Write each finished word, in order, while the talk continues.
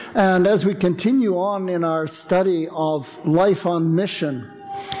And as we continue on in our study of life on mission,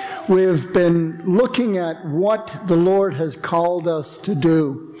 we've been looking at what the Lord has called us to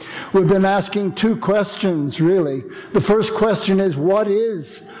do. We've been asking two questions, really. The first question is, what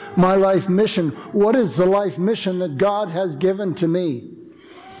is my life mission? What is the life mission that God has given to me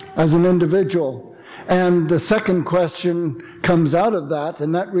as an individual? And the second question comes out of that,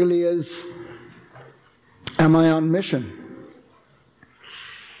 and that really is, am I on mission?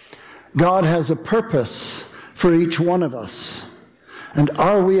 God has a purpose for each one of us. And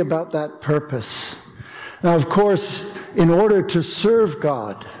are we about that purpose? Now, of course, in order to serve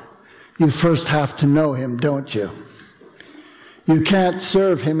God, you first have to know Him, don't you? You can't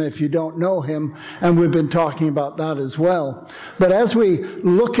serve Him if you don't know Him, and we've been talking about that as well. But as we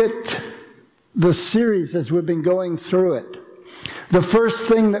look at the series, as we've been going through it, the first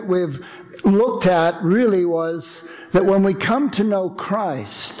thing that we've looked at really was that when we come to know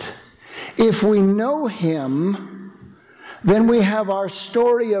Christ, if we know Him, then we have our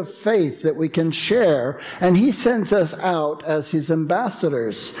story of faith that we can share, and He sends us out as His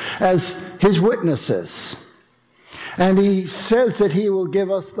ambassadors, as His witnesses. And He says that He will give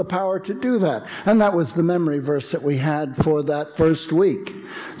us the power to do that. And that was the memory verse that we had for that first week,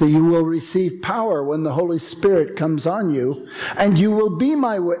 that you will receive power when the Holy Spirit comes on you, and you will be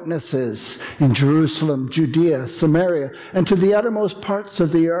my witnesses in Jerusalem, Judea, Samaria, and to the uttermost parts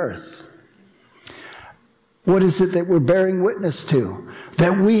of the earth. What is it that we're bearing witness to?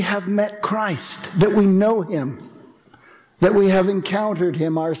 That we have met Christ, that we know Him, that we have encountered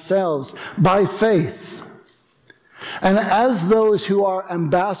Him ourselves by faith. And as those who are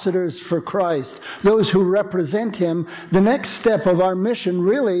ambassadors for Christ, those who represent Him, the next step of our mission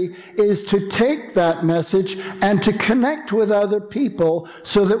really is to take that message and to connect with other people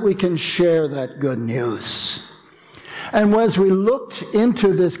so that we can share that good news. And as we looked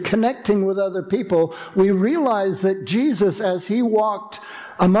into this connecting with other people, we realized that Jesus, as He walked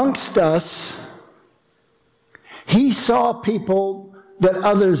amongst us, He saw people that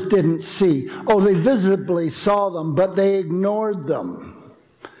others didn't see. Oh, they visibly saw them, but they ignored them.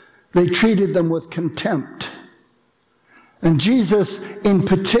 They treated them with contempt. And Jesus, in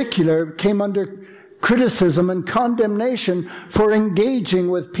particular, came under criticism and condemnation for engaging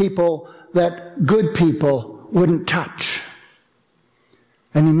with people that good people wouldn't touch.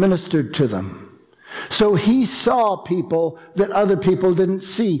 And He ministered to them. So He saw people that other people didn't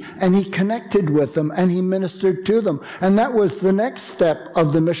see, and He connected with them, and He ministered to them. And that was the next step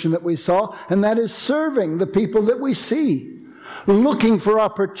of the mission that we saw, and that is serving the people that we see, looking for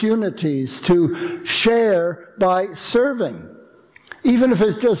opportunities to share by serving. Even if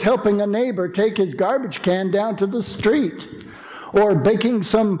it's just helping a neighbor take his garbage can down to the street, or baking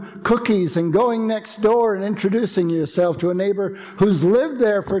some cookies and going next door and introducing yourself to a neighbor who's lived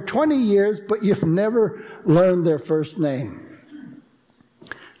there for 20 years, but you've never learned their first name.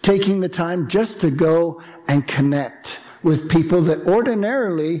 Taking the time just to go and connect with people that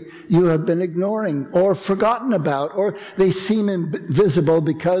ordinarily you have been ignoring or forgotten about, or they seem invisible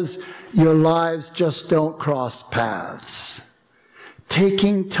because your lives just don't cross paths.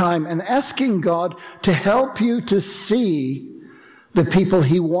 Taking time and asking God to help you to see the people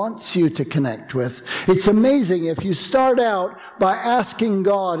He wants you to connect with. It's amazing if you start out by asking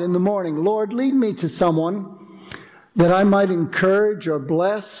God in the morning, Lord, lead me to someone that I might encourage or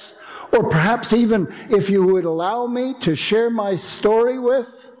bless, or perhaps even if you would allow me to share my story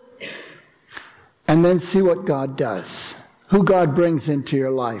with, and then see what God does, who God brings into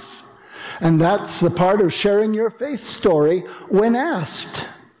your life. And that's the part of sharing your faith story when asked.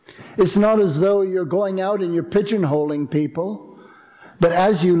 It's not as though you're going out and you're pigeonholing people. But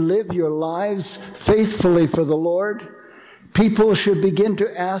as you live your lives faithfully for the Lord, people should begin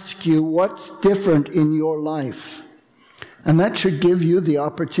to ask you what's different in your life. And that should give you the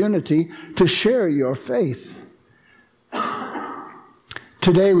opportunity to share your faith.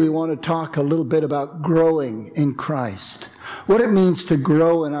 Today we want to talk a little bit about growing in Christ, what it means to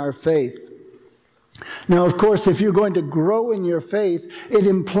grow in our faith. Now, of course, if you're going to grow in your faith, it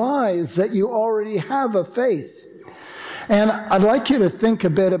implies that you already have a faith. And I'd like you to think a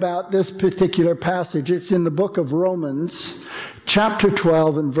bit about this particular passage. It's in the book of Romans, chapter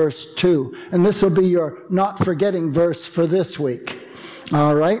 12 and verse 2. And this will be your not forgetting verse for this week.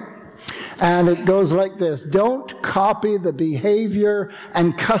 All right? And it goes like this. Don't copy the behavior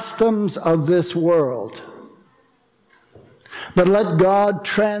and customs of this world, but let God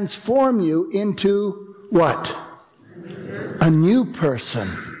transform you into what? A new person.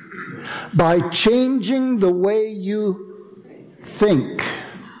 By changing the way you think.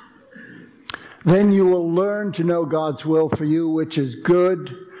 Then you will learn to know God's will for you, which is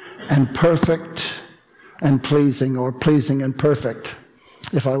good and perfect and pleasing, or pleasing and perfect,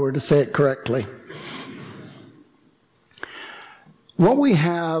 if I were to say it correctly. What we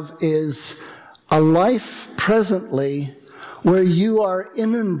have is a life presently where you are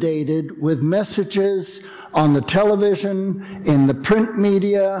inundated with messages on the television, in the print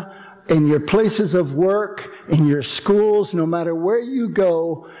media, in your places of work, in your schools. No matter where you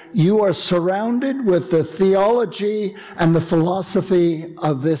go, you are surrounded with the theology and the philosophy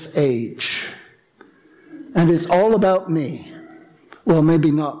of this age. And it's all about me. Well,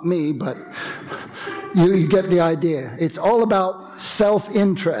 maybe not me, but you get the idea. It's all about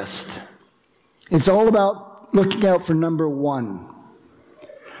self-interest. It's all about looking out for number one.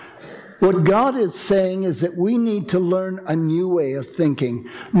 What God is saying is that we need to learn a new way of thinking,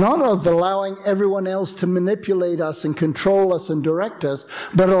 not of allowing everyone else to manipulate us and control us and direct us,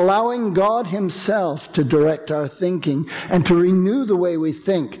 but allowing God himself to direct our thinking and to renew the way we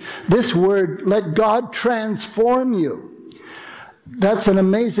think. This word, let God transform you. That's an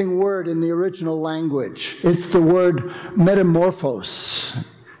amazing word in the original language. It's the word metamorphos.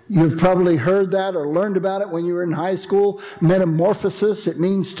 You've probably heard that or learned about it when you were in high school. Metamorphosis, it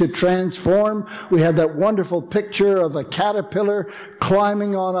means to transform. We have that wonderful picture of a caterpillar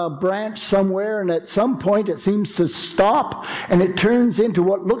climbing on a branch somewhere, and at some point it seems to stop, and it turns into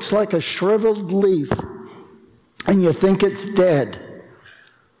what looks like a shriveled leaf, and you think it's dead.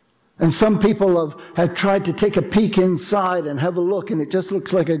 And some people have tried to take a peek inside and have a look, and it just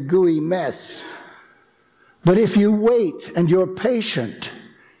looks like a gooey mess. But if you wait and you're patient,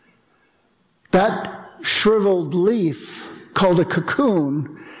 that shriveled leaf, called a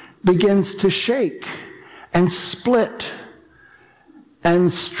cocoon, begins to shake and split. And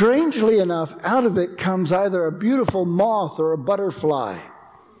strangely enough, out of it comes either a beautiful moth or a butterfly.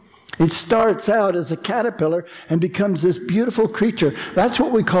 It starts out as a caterpillar and becomes this beautiful creature. That's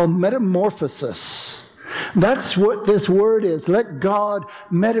what we call metamorphosis. That's what this word is. Let God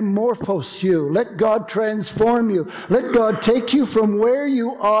metamorphose you. Let God transform you. Let God take you from where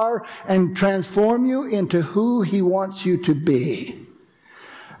you are and transform you into who he wants you to be.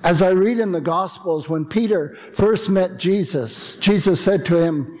 As I read in the Gospels, when Peter first met Jesus, Jesus said to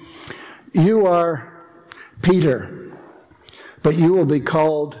him, "You are Peter, but you will be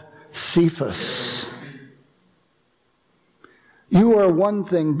called Cephas. You are one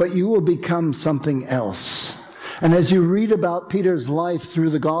thing, but you will become something else." And as you read about Peter's life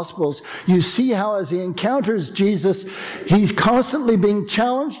through the Gospels, you see how as he encounters Jesus, he's constantly being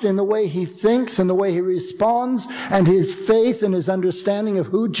challenged in the way he thinks and the way he responds, and his faith and his understanding of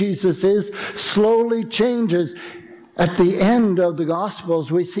who Jesus is slowly changes. At the end of the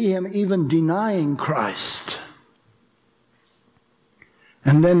Gospels, we see him even denying Christ,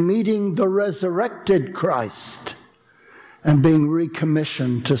 and then meeting the resurrected Christ and being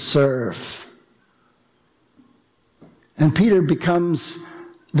recommissioned to serve. And Peter becomes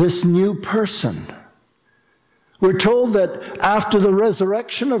this new person. We're told that after the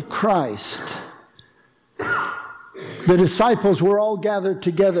resurrection of Christ, the disciples were all gathered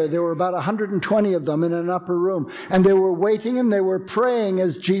together. There were about 120 of them in an upper room. And they were waiting and they were praying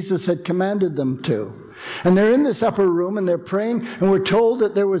as Jesus had commanded them to. And they're in this upper room and they're praying, and we're told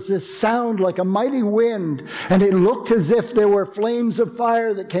that there was this sound like a mighty wind, and it looked as if there were flames of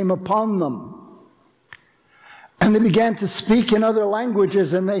fire that came upon them. And they began to speak in other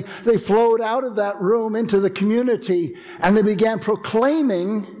languages, and they flowed out of that room into the community, and they began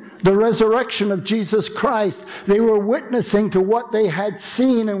proclaiming the resurrection of Jesus Christ. They were witnessing to what they had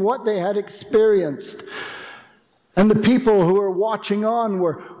seen and what they had experienced. And the people who were watching on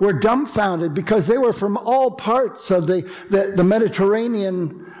were dumbfounded, because they were from all parts of the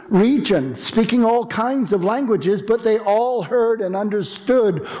Mediterranean region, speaking all kinds of languages, but they all heard and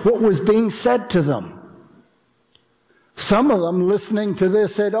understood what was being said to them. Some of them listening to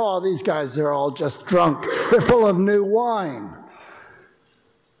this said, "Oh, these guys, they're all just drunk. They're full of new wine."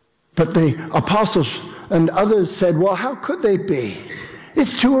 But the apostles and others said, "Well, how could they be?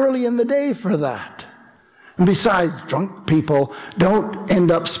 It's too early in the day for that. And besides, drunk people don't end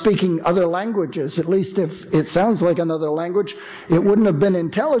up speaking other languages. At least if it sounds like another language, it wouldn't have been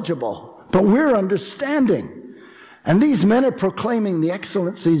intelligible. But we're understanding. And these men are proclaiming the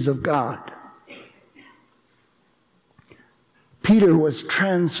excellencies of God." Peter was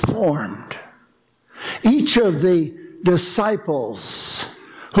transformed. Each of the disciples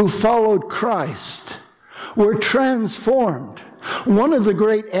who followed Christ were transformed. One of the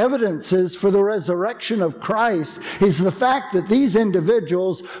great evidences for the resurrection of Christ is the fact that these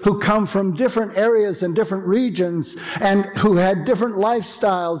individuals who come from different areas and different regions and who had different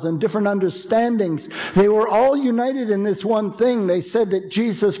lifestyles and different understandings, they were all united in this one thing. They said that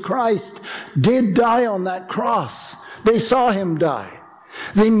Jesus Christ did die on that cross. They saw him die.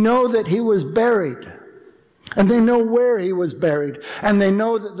 They know that he was buried. And they know where he was buried. And they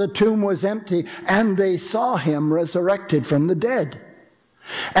know that the tomb was empty. And they saw him resurrected from the dead.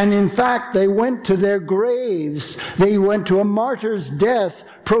 And in fact, they went to their graves. They went to a martyr's death,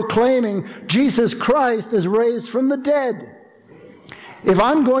 proclaiming Jesus Christ is raised from the dead. If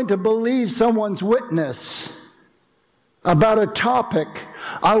I'm going to believe someone's witness about a topic,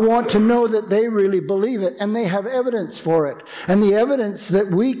 I want to know that they really believe it and they have evidence for it. And the evidence that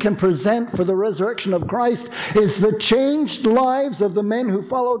we can present for the resurrection of Christ is the changed lives of the men who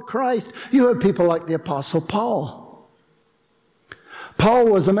followed Christ. You have people like the Apostle Paul. Paul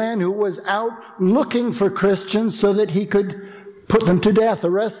was a man who was out looking for Christians so that he could put them to death,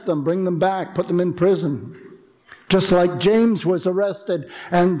 arrest them, bring them back, put them in prison. Just like James was arrested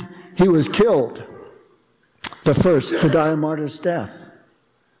and he was killed, the first to die a martyr's death.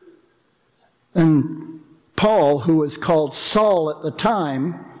 And Paul, who was called Saul at the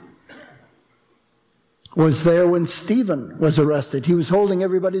time, was there when Stephen was arrested. He was holding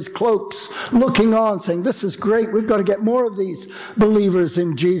everybody's cloaks, looking on, saying, this is great. We've got to get more of these believers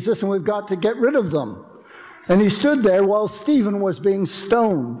in Jesus, and we've got to get rid of them. And he stood there while Stephen was being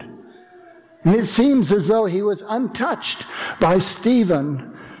stoned. And it seems as though he was untouched by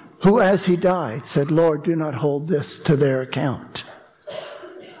Stephen, who, as he died, said, Lord, do not hold this to their account.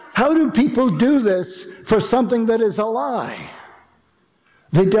 How do people do this for something that is a lie?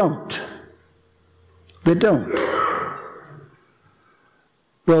 They don't. They don't.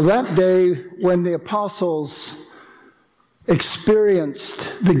 Well, that day when the apostles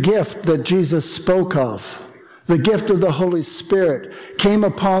experienced the gift that Jesus spoke of, the gift of the Holy Spirit, came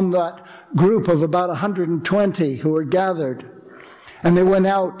upon that group of about 120 who were gathered. And they went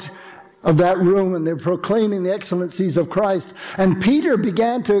out of that room and they're proclaiming the excellencies of Christ. And Peter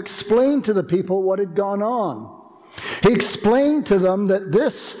began to explain to the people what had gone on. He explained to them that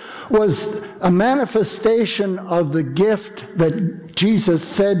this was a manifestation of the gift that Jesus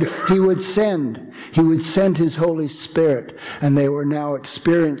said he would send. He would send his Holy Spirit. And they were now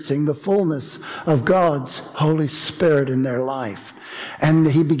experiencing the fullness of God's Holy Spirit in their life. And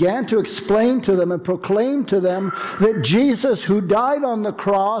he began to explain to them and proclaim to them that Jesus, who died on the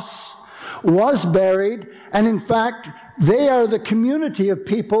cross, was buried, and in fact, they are the community of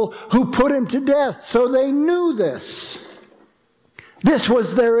people who put him to death. So they knew this. This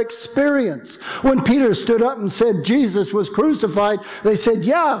was their experience. When Peter stood up and said Jesus was crucified, they said,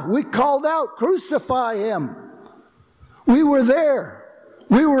 yeah, we called out, crucify him. We were there.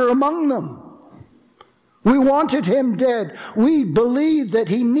 We were among them. We wanted him dead. We believed that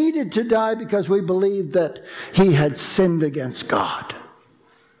he needed to die because we believed that he had sinned against God.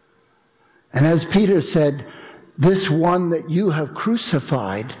 And as Peter said, this one that you have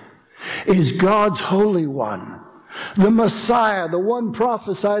crucified is God's Holy One, the Messiah, the one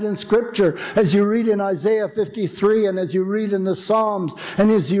prophesied in Scripture, as you read in Isaiah 53 and as you read in the Psalms and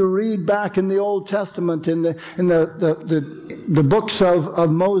as you read back in the Old Testament in the books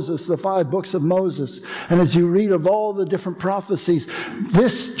of Moses, the 5 books of Moses, and as you read of all the different prophecies,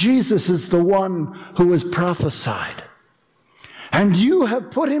 this Jesus is the one who was prophesied. And you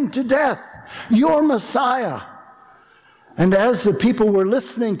have put him to death, your Messiah. And as the people were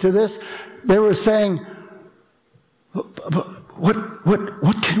listening to this, they were saying,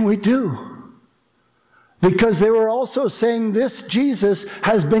 what can we do? Because they were also saying this Jesus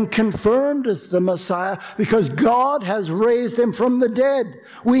has been confirmed as the Messiah because God has raised him from the dead.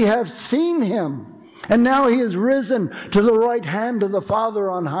 We have seen him. And now he is risen to the right hand of the Father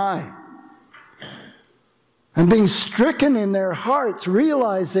on high. And being stricken in their hearts,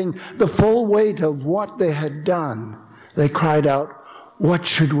 realizing the full weight of what they had done, they cried out, what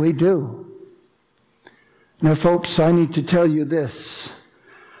should we do? Now, folks, I need to tell you this.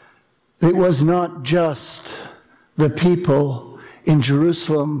 It was not just the people in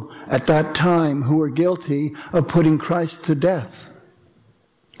Jerusalem at that time who were guilty of putting Christ to death.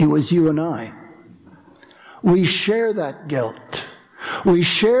 It was you and I. We share that guilt. We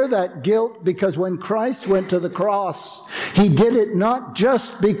share that guilt because when Christ went to the cross, he did it not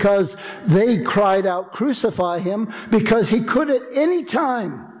just because they cried out, crucify him, because he could at any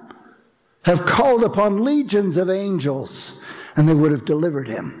time have called upon legions of angels and they would have delivered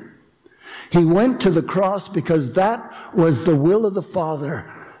him. He went to the cross because that was the will of the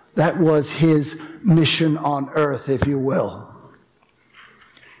Father. That was his mission on earth, if you will.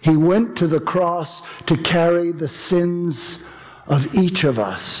 He went to the cross to carry the sins of each of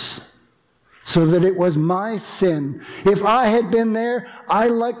us, so that it was my sin. If I had been there, I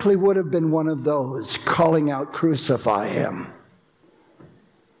likely would have been one of those calling out, "Crucify him."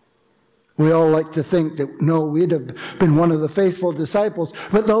 We all like to think that, no, we'd have been one of the faithful disciples.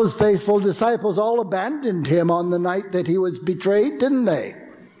 But those faithful disciples all abandoned him on the night that he was betrayed, didn't they?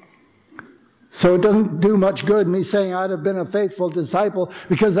 So it doesn't do much good me saying I'd have been a faithful disciple,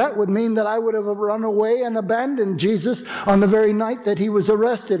 because that would mean that I would have run away and abandoned Jesus on the very night that he was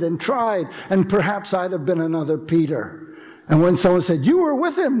arrested and tried. And perhaps I'd have been another Peter. And when someone said, "You were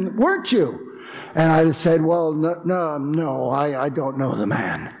with him, weren't you?" And I'd have said, "Well, no, I don't know the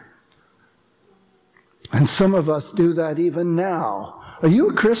man." And some of us do that even now. "Are you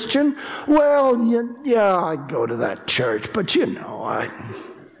a Christian?" "Well, yeah, I go to that church, but you know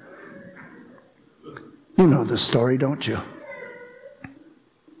the story, don't you?"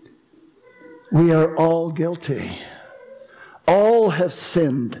 We are all guilty. All have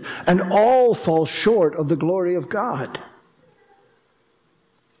sinned, and all fall short of the glory of God.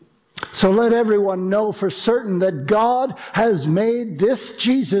 So let everyone know for certain that God has made this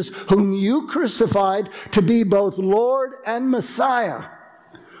Jesus, whom you crucified, to be both Lord and Messiah,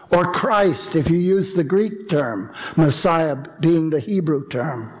 or Christ, if you use the Greek term, Messiah being the Hebrew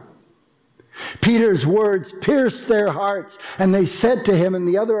term. Peter's words pierced their hearts, and they said to him and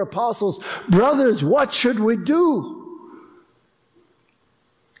the other apostles, "Brothers, what should we do?"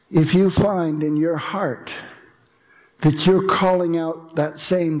 If you find in your heart that you're calling out that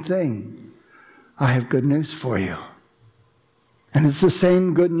same thing, I have good news for you. And it's the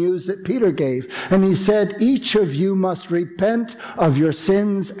same good news that Peter gave. And he said, "Each of you must repent of your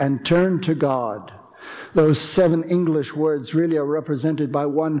sins and turn to God." Those 7 English words really are represented by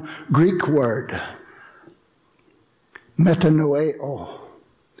one Greek word, metanoeo.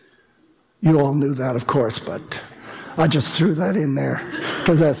 You all knew that, of course, but I just threw that in there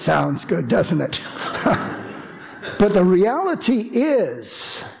because that sounds good, doesn't it? But the reality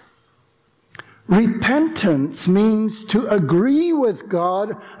is, repentance means to agree with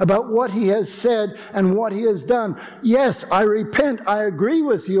God about what he has said and what he has done. Yes, I repent. I agree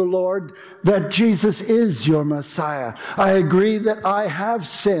with you, Lord, that Jesus is your Messiah. I agree that I have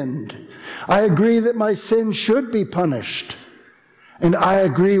sinned. I agree that my sin should be punished. And I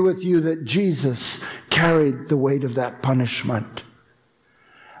agree with you that Jesus carried the weight of that punishment.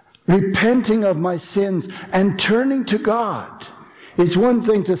 Repenting of my sins and turning to God. It's one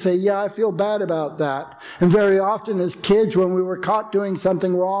thing to say, "Yeah, I feel bad about that." And very often as kids, when we were caught doing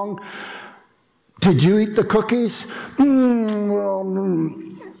something wrong, "Did you eat the cookies?"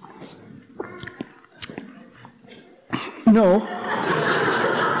 No.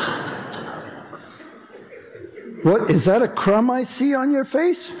 "What, is that a crumb I see on your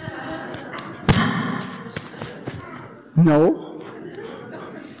face?" "No.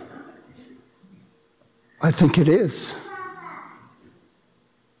 I think it is."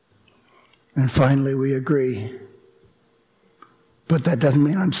 And finally we agree. But that doesn't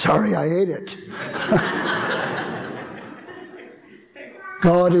mean I'm sorry I ate it.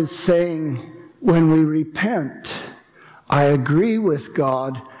 God is saying, when we repent, I agree with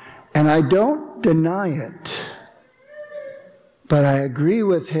God, and I don't deny it. But I agree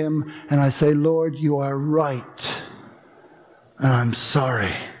with him, and I say, "Lord, you are right, and I'm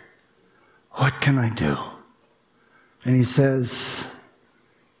sorry. What can I do?" And he says,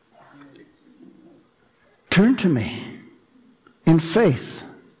 "Turn to me in faith.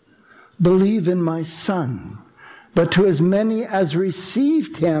 Believe in my Son. But to as many as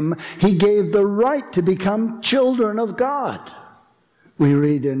received him, he gave the right to become children of God." We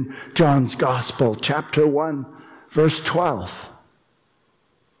read in John's Gospel, chapter 1, verse 12.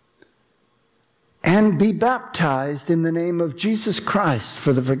 "And be baptized in the name of Jesus Christ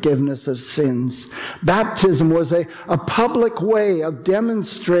for the forgiveness of sins." Baptism was a public way of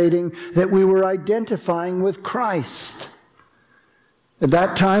demonstrating that we were identifying with Christ. At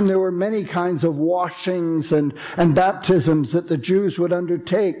that time, there were many kinds of washings and baptisms that the Jews would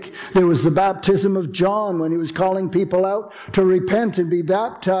undertake. There was the baptism of John when he was calling people out to repent and be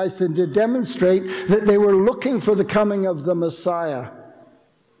baptized and to demonstrate that they were looking for the coming of the Messiah.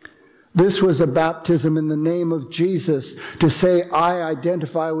 This was a baptism in the name of Jesus, to say, I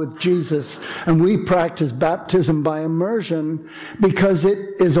identify with Jesus. And we practice baptism by immersion because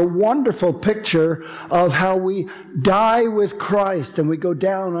it is a wonderful picture of how we die with Christ and we go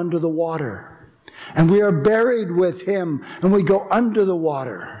down under the water. And we are buried with him and we go under the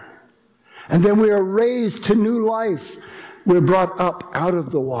water. And then we are raised to new life. We're brought up out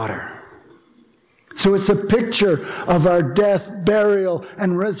of the water. So it's a picture of our death, burial,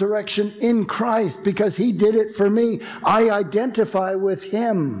 and resurrection in Christ because he did it for me. I identify with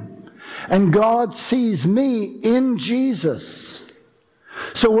him. And God sees me in Jesus.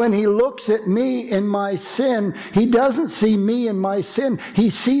 So when he looks at me in my sin, he doesn't see me in my sin. He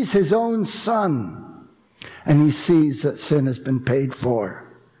sees his own Son. And he sees that sin has been paid for.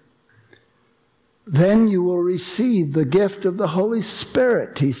 Then you will receive the gift of the Holy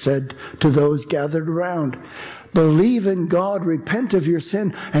Spirit, he said to those gathered around. Believe in God, repent of your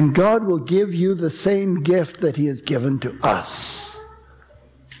sin, and God will give you the same gift that he has given to us.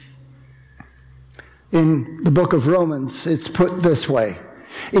 In the book of Romans, it's put this way.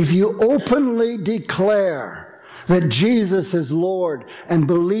 If you openly declare that Jesus is Lord and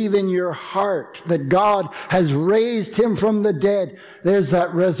believe in your heart that God has raised him from the dead, there's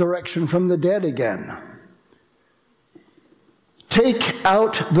that resurrection from the dead again. Take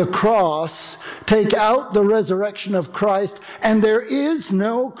out the cross, take out the resurrection of Christ, and there is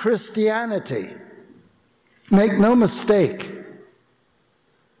no Christianity. Make no mistake.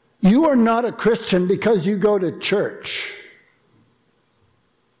 You are not a Christian because you go to church.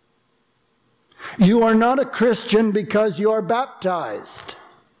 You are not a Christian because you are baptized.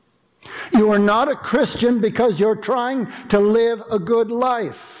 You are not a Christian because you're trying to live a good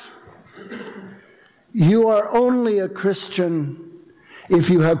life. You are only a Christian if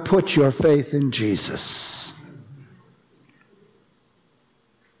you have put your faith in Jesus.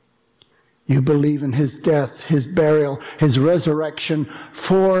 You believe in his death, his burial, his resurrection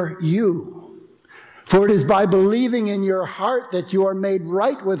for you. For it is by believing in your heart that you are made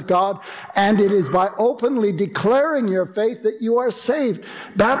right with God, and it is by openly declaring your faith that you are saved.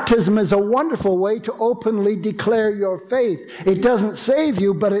 Baptism is a wonderful way to openly declare your faith. It doesn't save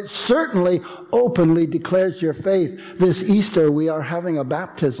you, but it certainly openly declares your faith. This Easter, we are having a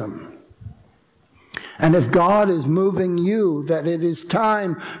baptism. And if God is moving you, that it is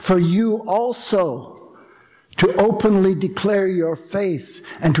time for you also to openly declare your faith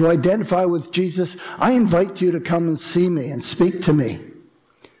and to identify with Jesus, I invite you to come and see me and speak to me.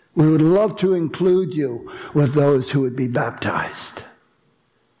 We would love to include you with those who would be baptized.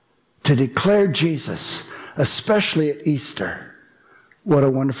 To declare Jesus, especially at Easter, what a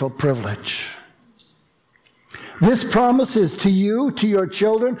wonderful privilege. This promise is to you, to your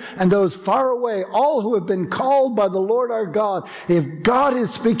children, and those far away, all who have been called by the Lord our God. If God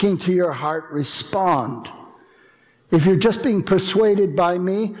is speaking to your heart, respond. If you're just being persuaded by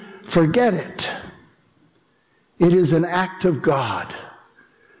me, forget it. It is an act of God.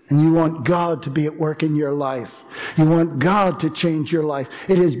 And you want God to be at work in your life. You want God to change your life.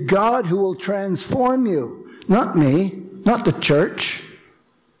 It is God who will transform you. Not me, not the church,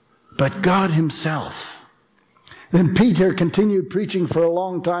 but God himself. Then Peter continued preaching for a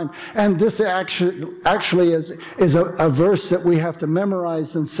long time. And this actually is a verse that we have to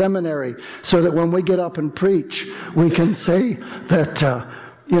memorize in seminary so that when we get up and preach, we can say that,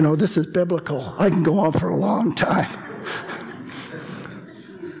 this is biblical. I can go on for a long time.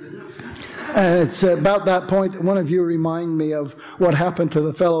 And it's about that point that one of you remind me of what happened to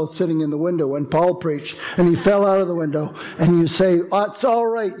the fellow sitting in the window when Paul preached, and he fell out of the window. And you say, it's all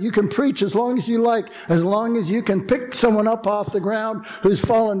right. You can preach as long as you like, as long as you can pick someone up off the ground who's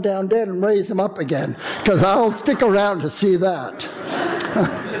fallen down dead and raise them up again, because I'll stick around to see that.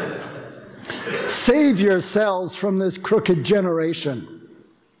 Save yourselves from this crooked generation.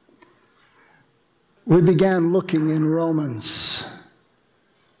 We began looking in Romans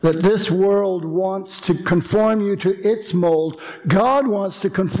that this world wants to conform you to its mold. God wants to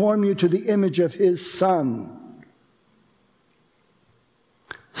conform you to the image of his Son.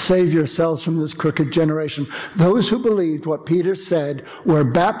 Save yourselves from this crooked generation. Those who believed what Peter said were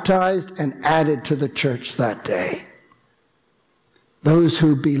baptized and added to the church that day. Those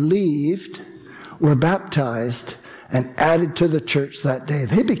who believed were baptized and added to the church that day.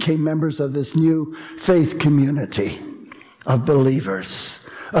 They became members of this new faith community of believers,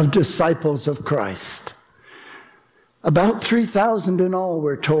 of disciples of Christ. About 3,000 in all,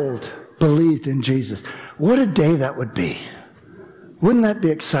 we're told, believed in Jesus. What a day that would be. Wouldn't that be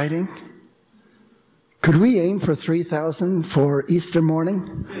exciting? Could we aim for 3,000 for Easter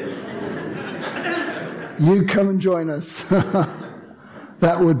morning? You come and join us.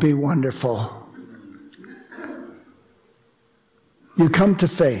 That would be wonderful. You come to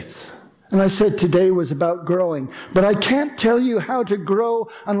faith. And I said today was about growing. But I can't tell you how to grow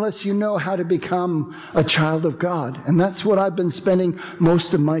unless you know how to become a child of God. And that's what I've been spending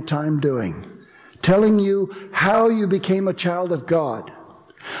most of my time doing. Telling you how you became a child of God.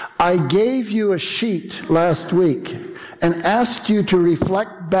 I gave you a sheet last week, and asked you to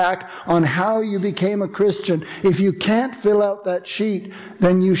reflect back on how you became a Christian, if you can't fill out that sheet,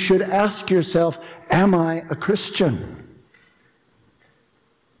 then you should ask yourself, am I a Christian?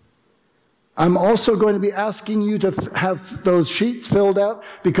 I'm also going to be asking you to have those sheets filled out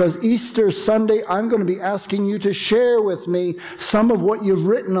because Easter Sunday, I'm going to be asking you to share with me some of what you've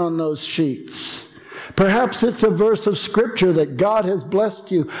written on those sheets. Perhaps it's a verse of Scripture that God has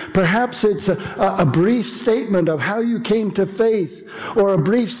blessed you. Perhaps it's a brief statement of how you came to faith, or a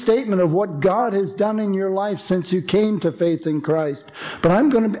brief statement of what God has done in your life since you came to faith in Christ. But I'm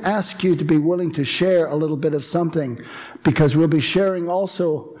going to ask you to be willing to share a little bit of something, because we'll be sharing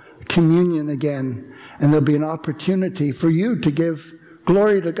also communion again, and there'll be an opportunity for you to give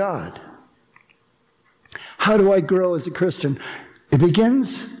glory to God. How do I grow as a Christian? It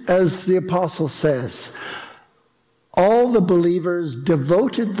begins, as the apostle says, all the believers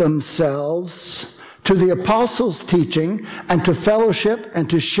devoted themselves to the apostles' teaching and to fellowship and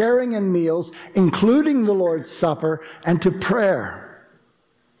to sharing in meals, including the Lord's Supper, and to prayer.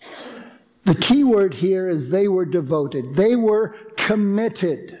 The key word here is they were devoted. They were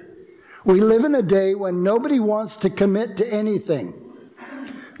committed. We live in a day when nobody wants to commit to anything.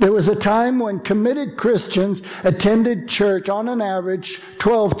 There was a time when committed Christians attended church on an average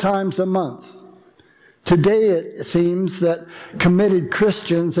 12 times a month. Today it seems that committed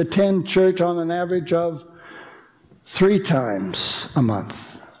Christians attend church on an average of 3 times a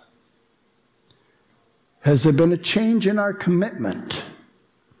month. Has there been a change in our commitment,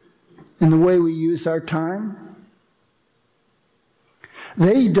 in the way we use our time?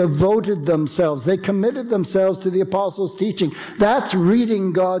 They devoted themselves. They committed themselves to the apostles' teaching. That's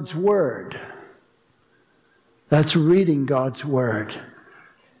reading God's Word. That's reading God's Word.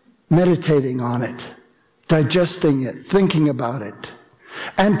 Meditating on it. Digesting it. Thinking about it.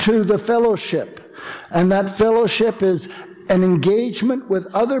 And to the fellowship. And that fellowship is an engagement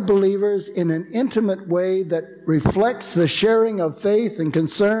with other believers in an intimate way that reflects the sharing of faith and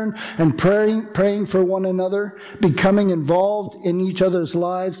concern and praying for one another, becoming involved in each other's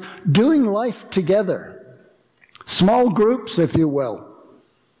lives, doing life together. Small groups, if you will.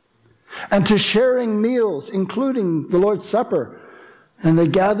 And to sharing meals, including the Lord's Supper. And they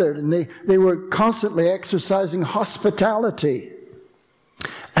gathered and they were constantly exercising hospitality.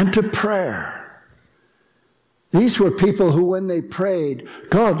 And to prayer. These were people who, when they prayed,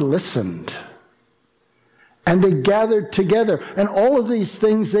 God listened. And they gathered together. And all of these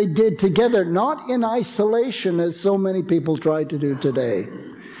things they did together, not in isolation as so many people try to do today.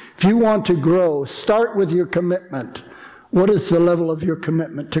 If you want to grow, start with your commitment. What is the level of your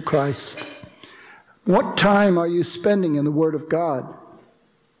commitment to Christ? What time are you spending in the Word of God?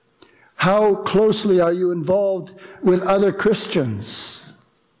 How closely are you involved with other Christians?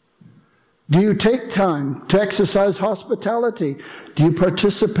 Do you take time to exercise hospitality? Do you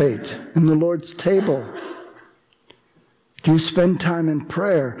participate in the Lord's table? Do you spend time in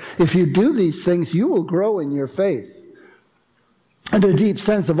prayer? If you do these things, you will grow in your faith. And a deep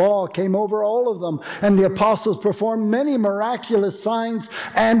sense of awe came over all of them. And the apostles performed many miraculous signs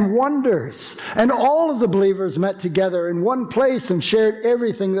and wonders. And all of the believers met together in one place and shared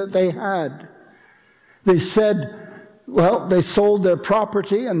everything that they had. They said, well, they sold their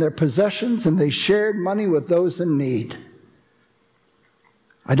property and their possessions, and they shared money with those in need.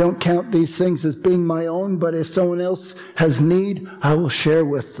 I don't count these things as being my own, but if someone else has need, I will share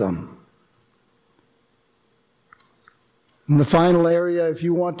with them. And the final area, if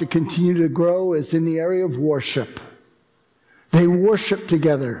you want to continue to grow, is in the area of worship. They worshiped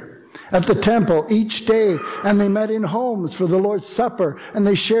together at the temple each day, and they met in homes for the Lord's Supper, and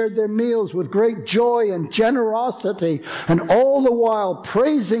they shared their meals with great joy and generosity, and all the while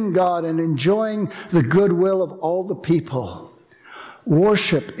praising God and enjoying the goodwill of all the people.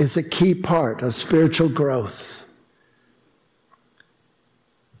 Worship is a key part of spiritual growth.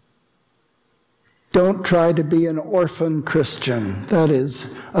 Don't try to be an orphan Christian, that is,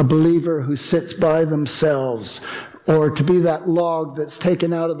 a believer who sits by themselves, or to be that log that's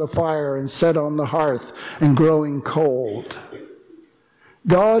taken out of the fire and set on the hearth and growing cold.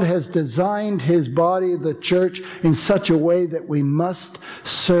 God has designed His body, the church, in such a way that we must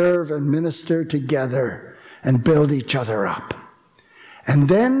serve and minister together and build each other up. And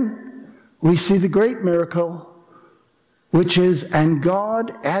then we see the great miracle, which is, and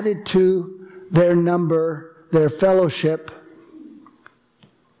God added to their number, their fellowship.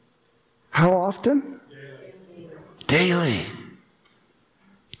 How often? Daily.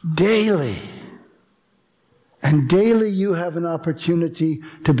 Daily. And daily you have an opportunity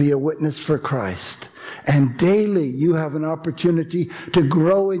to be a witness for Christ. And daily you have an opportunity to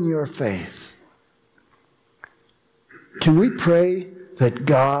grow in your faith. Can we pray that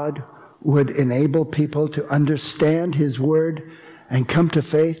God would enable people to understand his word and come to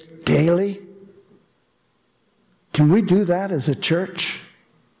faith daily? Can we do that as a church?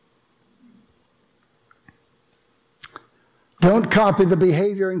 Don't copy the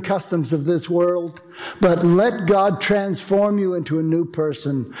behavior and customs of this world, but let God transform you into a new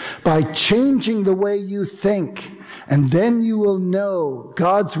person by changing the way you think, and then you will know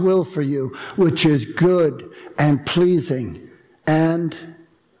God's will for you, which is good and pleasing and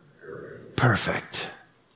perfect.